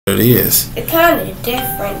It is. It's kind of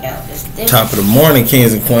different though. It's different. Top of the morning,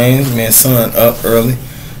 kings and queens. Man, sun up early.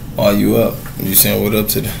 While you up, you saying what up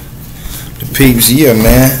to the peeps? Yeah,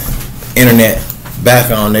 man. Internet back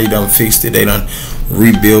on. They done fixed it. They done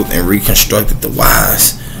rebuilt and reconstructed the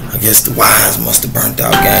wires. I guess the wires must have burnt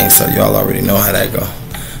out, gang. So y'all already know how that go.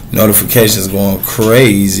 Notifications going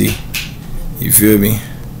crazy. You feel me?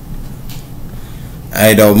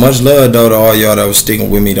 Hey, though, much love, though, to all y'all that was sticking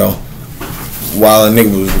with me, though, while a nigga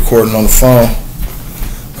was recording on the phone.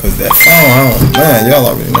 Because that phone, man, y'all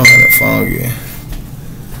already know how that phone get.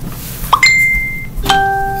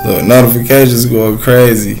 Look, notifications going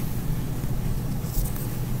crazy.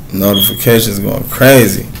 Notifications going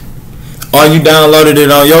crazy. Oh, you downloaded it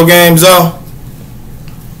on your games, though?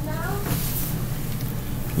 No.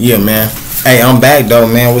 Yeah, man. Hey, I'm back, though,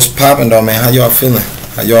 man. What's poppin', though, man? How y'all feeling?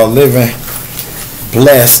 How y'all living?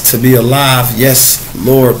 Blessed to be alive. Yes,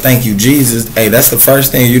 Lord. Thank you, Jesus. Hey, that's the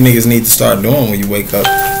first thing you niggas need to start doing when you wake up.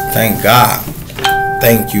 Thank God.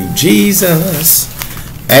 Thank you, Jesus.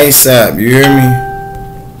 ASAP, you hear me?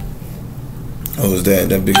 What was that?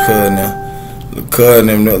 That big cud now. Look, cud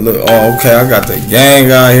them. Look. Oh, okay. I got the gang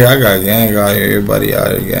out here. I got a gang out here. Everybody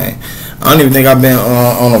out here, gang. I don't even think I've been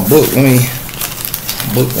on a book.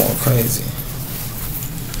 Book going crazy.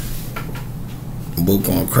 Book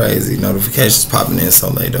going crazy. Notifications popping in so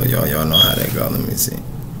late though. Y'all know how that go. Let me see.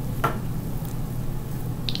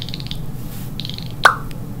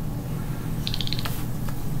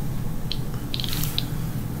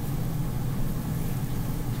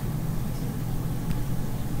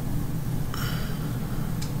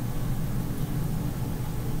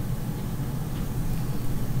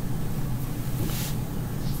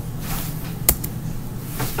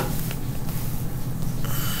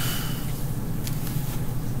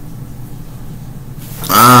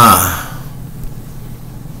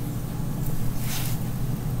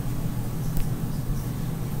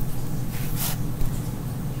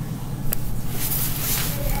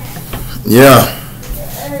 Yeah.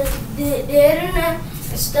 The internet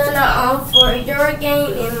is still not on for your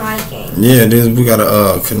game and my game. Yeah, we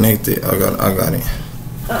gotta connect it. I got it.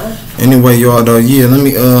 Uh-uh. Anyway, y'all though, yeah, let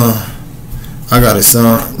me I got it,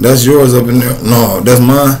 son. That's yours up in there. No, that's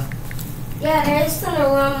mine. Yeah, there's gonna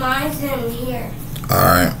run mine in here.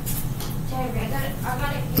 Alright. Sorry, I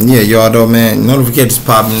got it. Yeah, y'all though, man. Notifications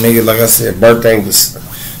popping, nigga. Like I said, birthday was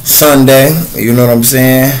Sunday. You know what I'm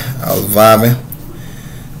saying? I was vibing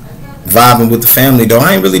with the family though.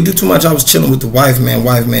 I ain't really do too much. I was chilling with the wife, man.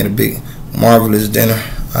 Wife made a big marvelous dinner.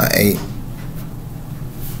 I ate.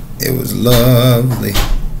 It was lovely.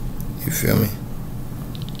 You feel me?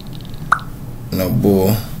 No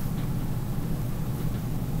bull.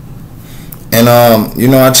 And you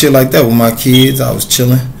know, I chill like that with my kids. I was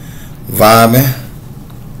chilling, vibing.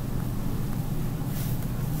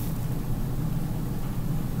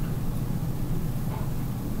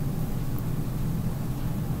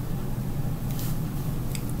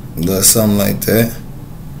 Something like that.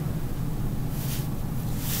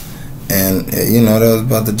 And you know, that was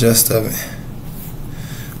about the gist of it.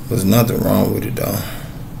 There's nothing wrong with it though.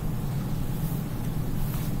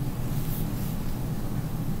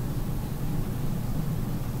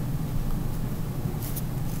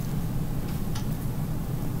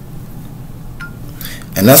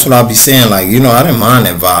 And that's what I'll be saying, like, you know, I didn't mind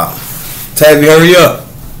that vibe. Tabby, hurry up.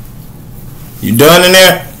 You done in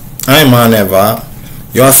there? I ain't mind that vibe.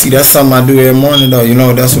 Y'all see, that's something I do every morning, though. You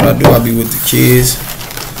know, that's what I do. I be with the kids.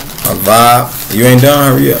 I vibe. You ain't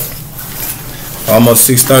done? Hurry up. Almost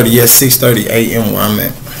 6:30. Yes, 6:30 a.m. where I'm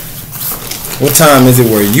at. What time is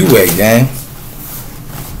it where you at, gang?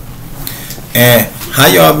 And how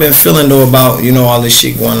y'all been feeling, though, about, you know, all this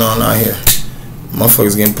shit going on out here?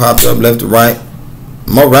 Motherfuckers getting popped up left to right.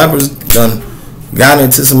 More rappers done got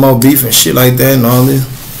into some more beef and shit like that and all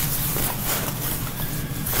this.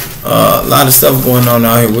 A lot of stuff going on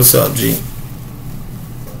out here. What's up, G?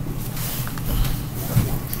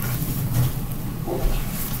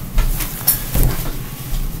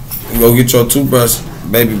 Go get your toothbrush,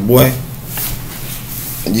 baby boy.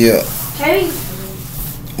 Yeah. Hey.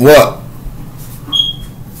 What?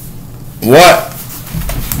 What?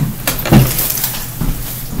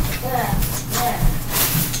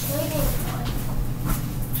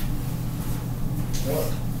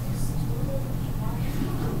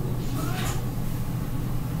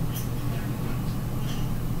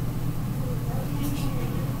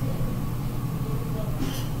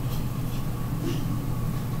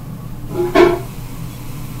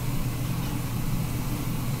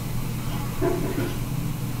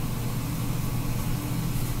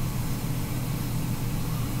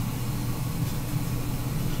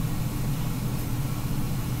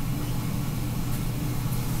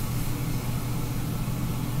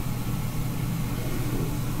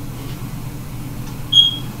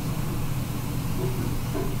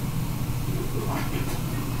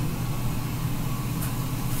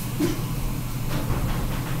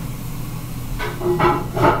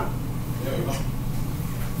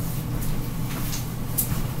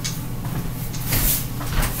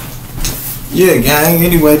 Yeah, gang.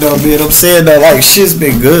 Anyway, though, being upset though, like shit's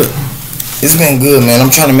been good. It's been good, man.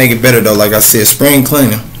 I'm trying to make it better though. Like I said, spring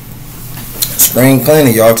cleaning. Spring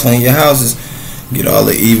cleaning, y'all clean your houses. Get all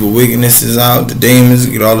the evil wickednesses out, the demons,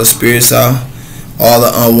 get all the spirits out, all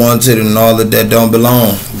the unwanted and all that don't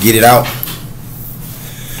belong. Get it out.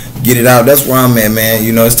 Get it out. That's where I'm at, man.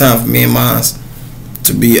 You know, it's time for me and mine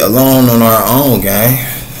to be alone on our own, gang.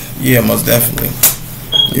 Yeah, most definitely.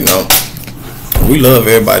 You know, we love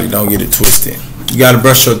everybody. Don't get it twisted. You gotta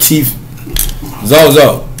brush your teeth.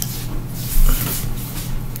 Zozo.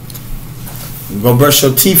 Go brush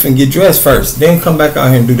your teeth and get dressed first. Then come back out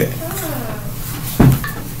here and do that.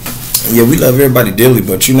 Yeah, we love everybody dearly,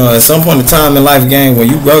 but you know, at some point in time in life, gang, when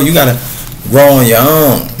you grow, you gotta grow on your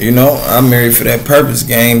own. You know, I'm married for that purpose,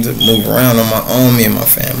 gang, to move around on my own, me and my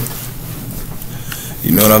family.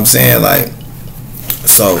 You know what I'm saying? Like,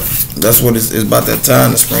 so that's what it's about that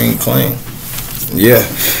time, the spring clean. Yeah,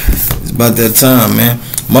 it's about that time, man.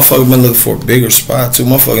 Motherfucker been looking for a bigger spot too.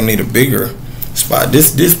 Motherfucker need a bigger spot.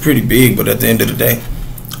 This pretty big, but at the end of the day,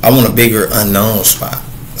 I want a bigger unknown spot.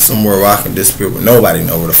 Somewhere where I can disappear where nobody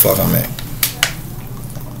know where the fuck I'm at.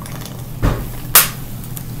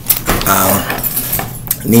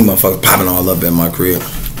 I need motherfuckers popping all up in my crib.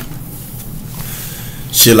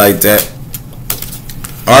 Shit like that.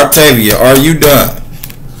 Artavia, are you done?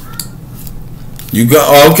 You go?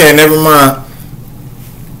 Oh, okay, never mind.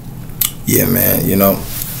 Yeah, man, you know,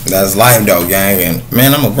 that's life though, gang. And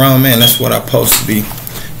man, I'm a grown man. That's what I'm supposed to be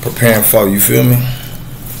preparing for. You feel me?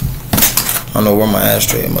 I don't know where my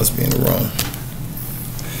ashtray, it must be in the room.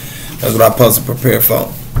 That's what I'm supposed to prepare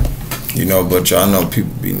for. You know, but y'all know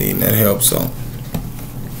people be needing that help, so.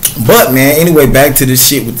 But man, anyway, back to this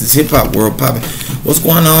shit with this hip hop world popping. What's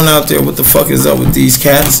going on out there? What the fuck is up with these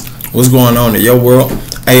cats? What's going on in your world?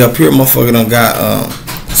 Hey, up here, motherfucker done got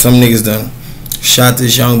some niggas done shot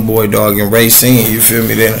this young boy, dog, in Racine. You feel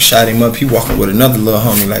me? They done shot him up. He walking with another little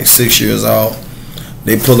homie, like 6 years old.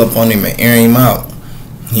 They pull up on him and air him out.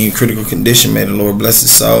 He in critical condition. May the Lord bless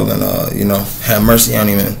his soul and you know, have mercy on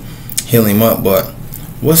him and heal him up. But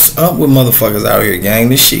what's up with motherfuckers out here, gang?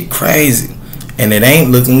 This shit crazy, and it ain't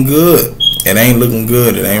looking good. It ain't looking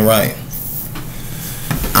good. It ain't right.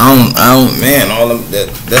 I don't, man. All of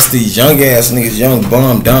that's these young ass niggas, young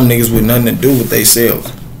bum, dumb niggas with nothing to do with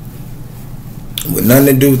themselves. With nothing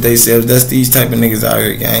to do with themselves. That's these type of niggas out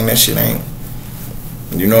here, gang. That shit ain't.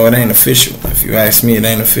 You know, it ain't official. If you ask me, it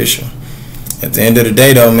ain't official. At the end of the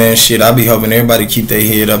day, though, man, shit, I be hoping everybody keep their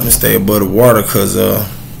head up and stay above the water, cause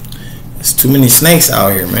there's too many snakes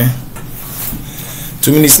out here, man.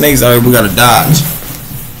 Too many snakes out here. We gotta dodge.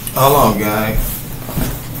 Hold on, guy.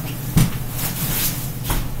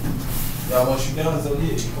 Y'all, once you done, so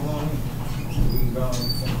yeah, come on in. We can go and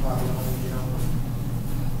pop it on and get on.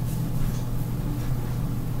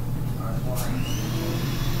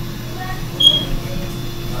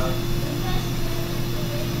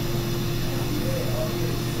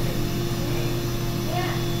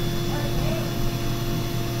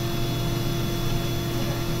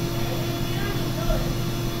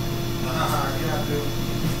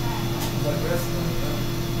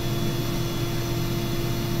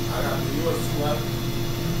 I got the yours too, right?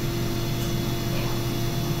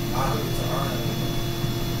 I'll give it to Arnold.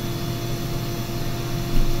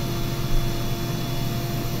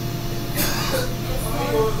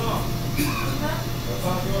 What's yours on?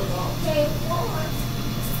 What's yours on?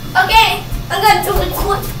 Okay, I'm gonna do it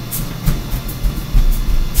too.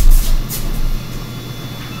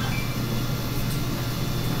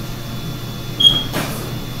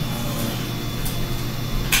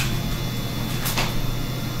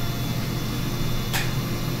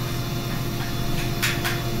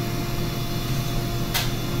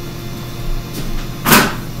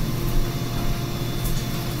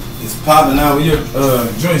 Popping out with your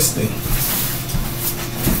joystick.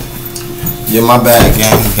 Yeah, my bad,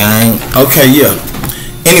 gang. Okay, yeah.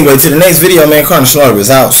 Anyway, to the next video, man. Carnage Slaughter is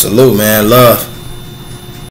out. Salute, man. Love.